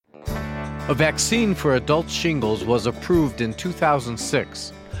A vaccine for adult shingles was approved in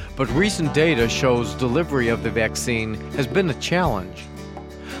 2006, but recent data shows delivery of the vaccine has been a challenge.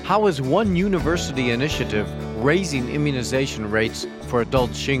 How is one university initiative raising immunization rates for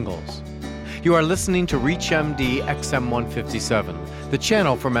adult shingles? You are listening to ReachMD XM157, the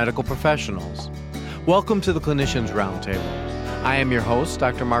channel for medical professionals. Welcome to the Clinicians Roundtable. I am your host,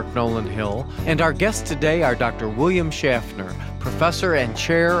 Dr. Mark Nolan Hill, and our guests today are Dr. William Schaffner, Professor and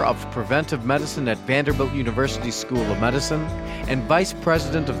Chair of Preventive Medicine at Vanderbilt University School of Medicine and Vice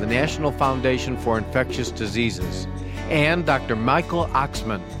President of the National Foundation for Infectious Diseases, and Dr. Michael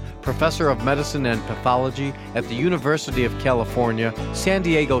Oxman, Professor of Medicine and Pathology at the University of California, San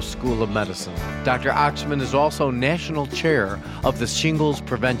Diego School of Medicine. Dr. Oxman is also National Chair of the Shingles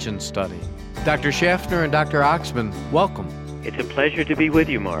Prevention Study. Dr. Schaffner and Dr. Oxman, welcome. It's a pleasure to be with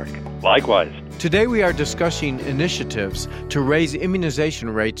you, Mark. Likewise. Today we are discussing initiatives to raise immunization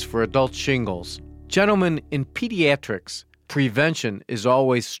rates for adult shingles. Gentlemen, in pediatrics, prevention is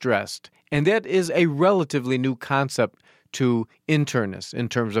always stressed, and that is a relatively new concept to internists in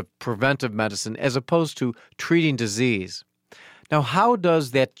terms of preventive medicine as opposed to treating disease. Now, how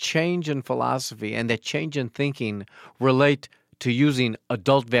does that change in philosophy and that change in thinking relate to using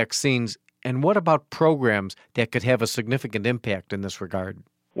adult vaccines? And what about programs that could have a significant impact in this regard?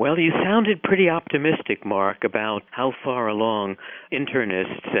 Well, you sounded pretty optimistic, Mark, about how far along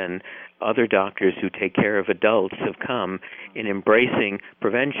internists and other doctors who take care of adults have come in embracing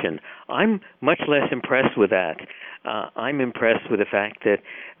prevention. I'm much less impressed with that. I'm impressed with the fact that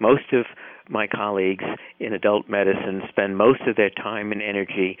most of my colleagues in adult medicine spend most of their time and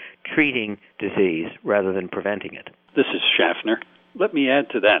energy treating disease rather than preventing it. This is Schaffner. Let me add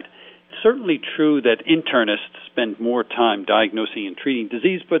to that. It's certainly true that internists spend more time diagnosing and treating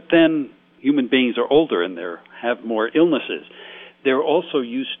disease, but then human beings are older and they have more illnesses. They're also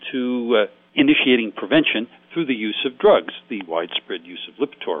used to initiating prevention through the use of drugs, the widespread use of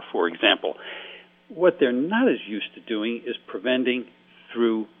Lipitor, for example. What they're not as used to doing is preventing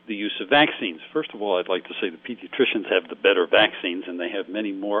through the use of vaccines. First of all, I'd like to say the pediatricians have the better vaccines, and they have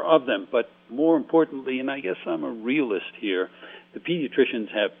many more of them. But more importantly, and I guess I'm a realist here, the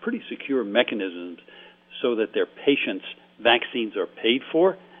pediatricians have pretty secure mechanisms so that their patients' vaccines are paid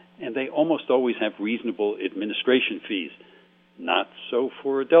for, and they almost always have reasonable administration fees. Not so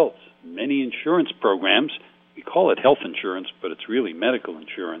for adults. Many insurance programs, we call it health insurance, but it's really medical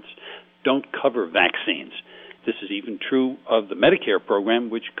insurance, don't cover vaccines. This is even true of the Medicare program,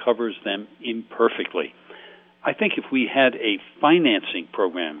 which covers them imperfectly. I think if we had a financing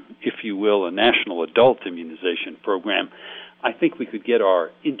program, if you will, a national adult immunization program, I think we could get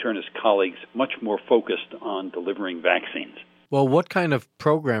our internist colleagues much more focused on delivering vaccines. Well, what kind of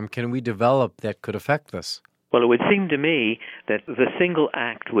program can we develop that could affect this? Well, it would seem to me that the single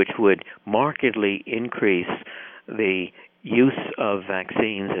act which would markedly increase the use of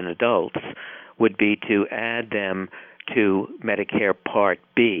vaccines in adults would be to add them to Medicare Part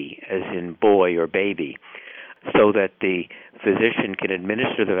B, as in boy or baby, so that the physician can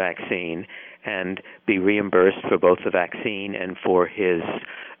administer the vaccine and be reimbursed for both the vaccine and for his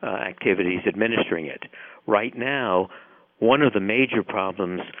activities administering it. Right now, one of the major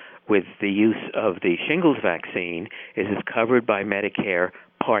problems with the use of the shingles vaccine is it's covered by Medicare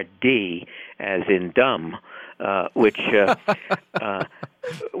Part D, as in dumb, which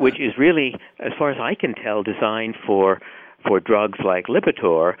is really, as far as I can tell, designed for drugs like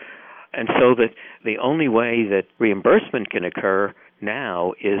Lipitor, and so that the only way that reimbursement can occur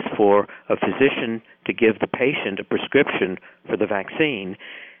now is for a physician to give the patient a prescription for the vaccine,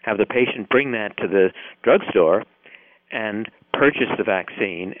 have the patient bring that to the drugstore and purchase the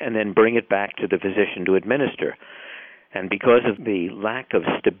vaccine, and then bring it back to the physician to administer. And because of the lack of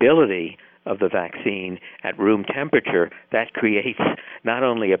stability of the vaccine at room temperature, that creates not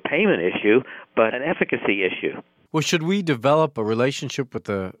only a payment issue, but an efficacy issue. Well, should we develop a relationship with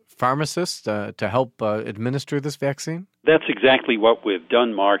the pharmacist to help administer this vaccine? That's exactly what we've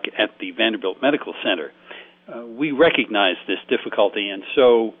done, Mark, at the Vanderbilt Medical Center. We recognize this difficulty, and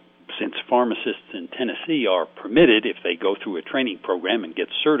so since pharmacists in Tennessee are permitted, if they go through a training program and get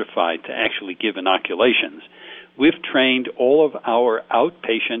certified to actually give inoculations, we've trained all of our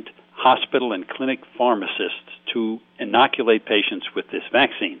outpatient hospital and clinic pharmacists to inoculate patients with this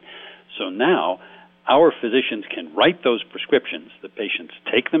vaccine. So now our physicians can write those prescriptions. The patients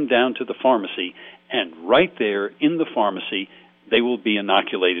take them down to the pharmacy, and right there in the pharmacy, they will be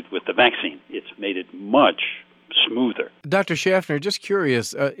inoculated with the vaccine. It's made it much smoother. Dr. Schaffner, just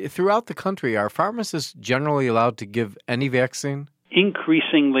curious, throughout the country, are pharmacists generally allowed to give any vaccine?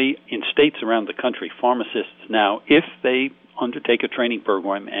 Increasingly, in states around the country, pharmacists now, if they undertake a training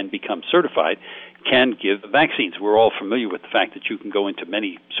program and become certified, can give vaccines. We're all familiar with the fact that you can go into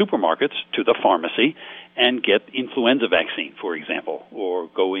many supermarkets, to the pharmacy, and get influenza vaccine, for example, or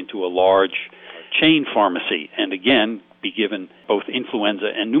go into a large chain pharmacy and, again, be given both influenza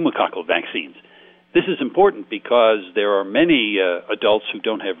and pneumococcal vaccines. This is important because there are many adults who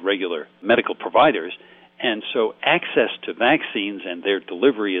don't have regular medical providers, and so access to vaccines and their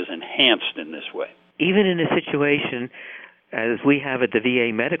delivery is enhanced in this way. Even in a situation as we have at the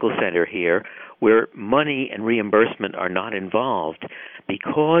VA Medical Center here, where money and reimbursement are not involved,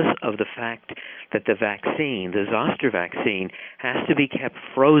 because of the fact that the vaccine, the zoster vaccine, has to be kept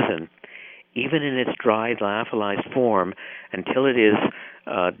frozen, even in its dried lyophilized form, until it is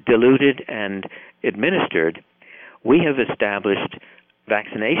diluted and administered, we have established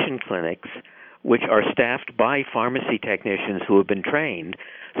vaccination clinics which are staffed by pharmacy technicians who have been trained,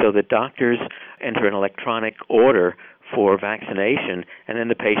 so that doctors enter an electronic order for vaccination, and then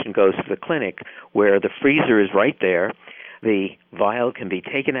the patient goes to the clinic where the freezer is right there. The vial can be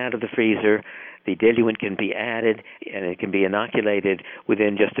taken out of the freezer, the diluent can be added, and it can be inoculated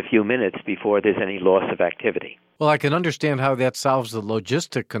within just a few minutes before there's any loss of activity. Well, I can understand how that solves the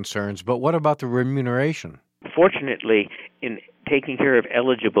logistic concerns, but what about the remuneration? Fortunately, in taking care of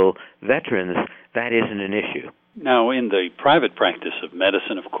eligible veterans, that isn't an issue. Now, in the private practice of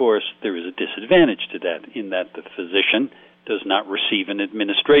medicine, of course, there is a disadvantage to that, in that the physician does not receive an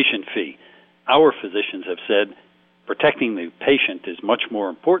administration fee. Our physicians have said protecting the patient is much more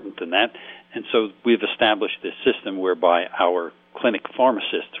important than that, and so we've established this system whereby our clinic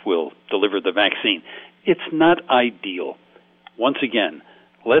pharmacists will deliver the vaccine. It's not ideal. Once again,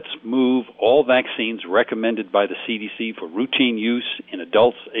 let's move all vaccines recommended by the CDC for routine use in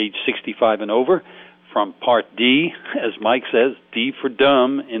adults age 65 and over from Part D, as Mike says, D for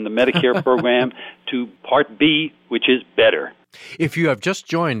dumb in the Medicare program, to Part B, which is better. If you have just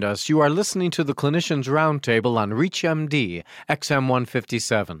joined us, you are listening to the Clinicians Roundtable on ReachMD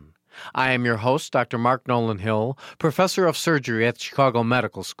XM157. I am your host, Dr. Mark Nolan Hill, professor of surgery at Chicago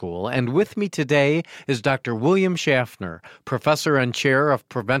Medical School, and with me today is Dr. William Schaffner, professor and chair of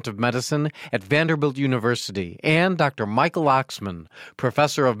preventive medicine at Vanderbilt University, and Dr. Michael Oxman,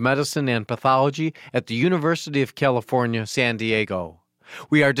 professor of medicine and pathology at the University of California, San Diego.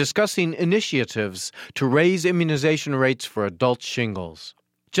 We are discussing initiatives to raise immunization rates for adult shingles.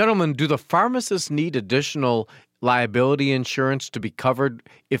 Gentlemen, do the pharmacists need additional liability insurance to be covered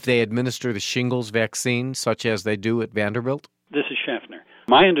if they administer the shingles vaccine, such as they do at Vanderbilt? This is Schaffner.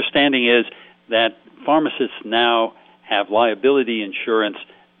 My understanding is that pharmacists now have liability insurance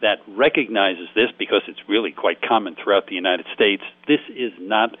that recognizes this, because it's really quite common throughout the United States. This is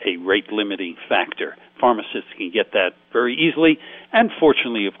not a rate-limiting factor. Pharmacists can get that very easily, and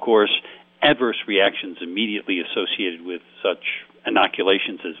fortunately, of course, adverse reactions immediately associated with such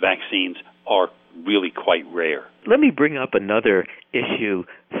inoculations as vaccines are really quite rare. Let me bring up another issue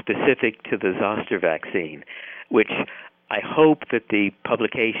specific to the zoster vaccine, which I hope that the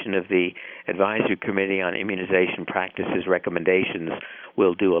publication of the Advisory Committee on Immunization Practices recommendations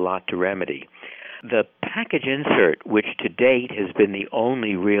will do a lot to remedy. The package insert, which to date has been the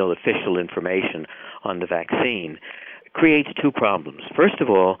only real official information on the vaccine, creates two problems. First of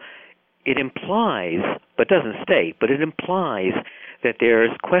all, it implies, but doesn't state, but it implies that there's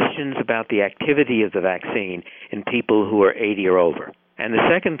questions about the activity of the vaccine in people who are 80 or over. And the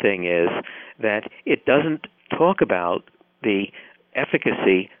second thing is that it doesn't talk about the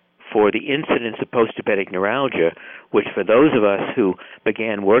efficacy for the incidence of post-herpetic neuralgia, which for those of us who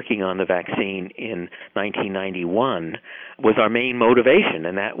began working on the vaccine in 1991 was our main motivation,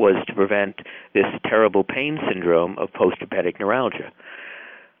 and that was to prevent this terrible pain syndrome of post-herpetic neuralgia.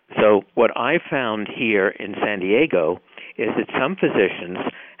 So what I found here in San Diego is that some physicians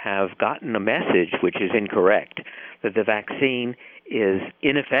have gotten a message which is incorrect, that the vaccine is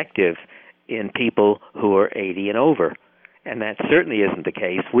ineffective in people who are 80 and over. And that certainly isn't the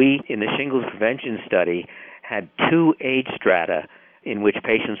case. We, in the shingles prevention study, had two age strata in which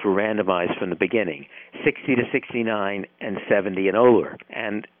patients were randomized from the beginning, 60 to 69 and 70 and over.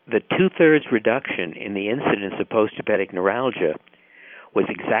 And the two-thirds reduction in the incidence of post-herpetic neuralgia was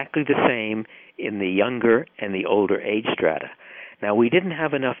exactly the same in the younger and the older age strata. Now, we didn't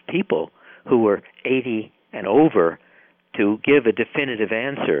have enough people who were 80 and over to give a definitive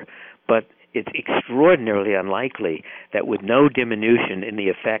answer, but it's extraordinarily unlikely that with no diminution in the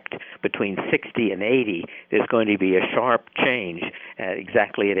effect between 60 and 80, there's going to be a sharp change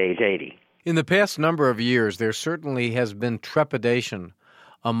exactly at age 80. In the past number of years, there certainly has been trepidation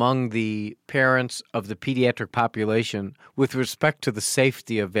among the parents of the pediatric population with respect to the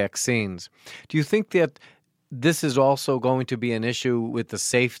safety of vaccines. Do you think that this is also going to be an issue with the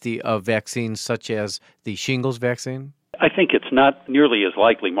safety of vaccines such as the shingles vaccine? I think it's not nearly as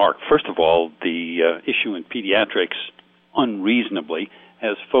likely, Mark. First of all, the issue in pediatrics unreasonably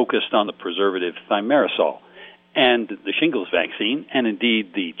has focused on the preservative thimerosal. And the shingles vaccine, and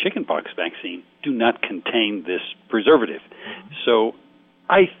indeed the chickenpox vaccine, do not contain this preservative. So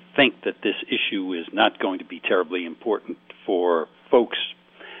I think that this issue is not going to be terribly important for folks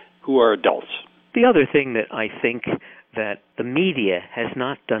who are adults. The other thing that I think that the media has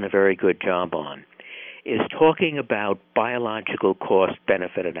not done a very good job on is talking about biological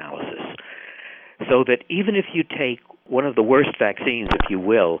cost-benefit analysis. So that even if you take one of the worst vaccines, if you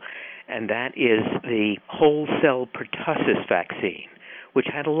will, and that is the whole cell pertussis vaccine, which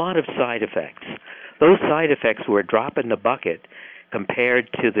had a lot of side effects. Those side effects were a drop in the bucket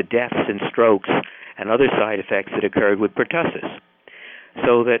compared to the deaths and strokes and other side effects that occurred with pertussis.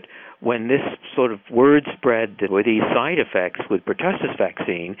 So that when this sort of word spread that were these side effects with pertussis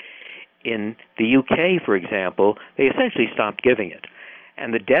vaccine, in the UK, for example, they essentially stopped giving it.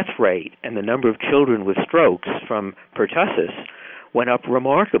 And the death rate and the number of children with strokes from pertussis went up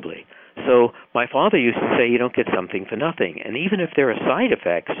remarkably. So my father used to say you don't get something for nothing. And even if there are side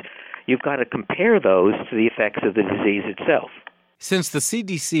effects, you've got to compare those to the effects of the disease itself. Since the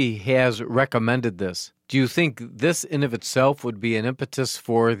CDC has recommended this, do you think this in of itself would be an impetus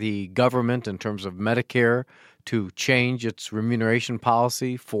for the government in terms of Medicare to change its remuneration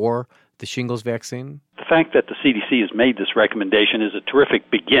policy for the shingles vaccine? The fact that the CDC has made this recommendation is a terrific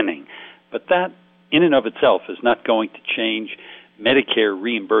beginning, but that in and of itself is not going to change Medicare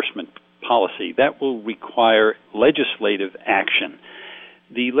reimbursement policy. That will require legislative action.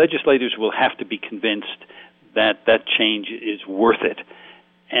 The legislators will have to be convinced that that change is worth it.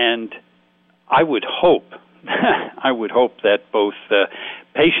 And I would hope that both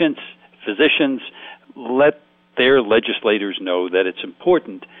patients, physicians, let their legislators know that it's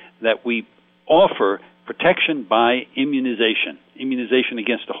important that we offer protection by immunization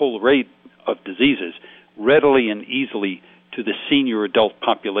against a whole array of diseases readily and easily to the senior adult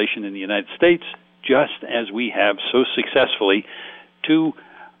population in the United States, just as we have so successfully to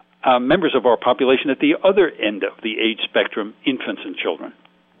members of our population at the other end of the age spectrum, infants and children.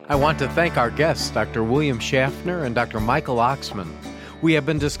 I want to thank our guests, Dr. William Schaffner and Dr. Michael Oxman. We have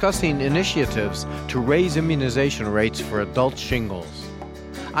been discussing initiatives to raise immunization rates for adult shingles.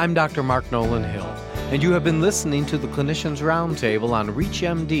 I'm Dr. Mark Nolan Hill, and you have been listening to the Clinicians Roundtable on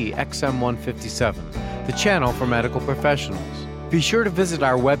ReachMD XM157, the channel for medical professionals. Be sure to visit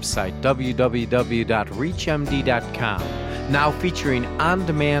our website, www.reachmd.com, now featuring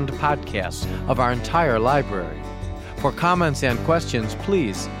on-demand podcasts of our entire library. For comments and questions,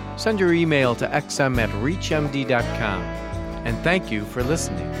 please send your email to xm@reachmd.com. And thank you for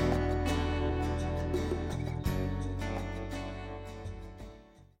listening.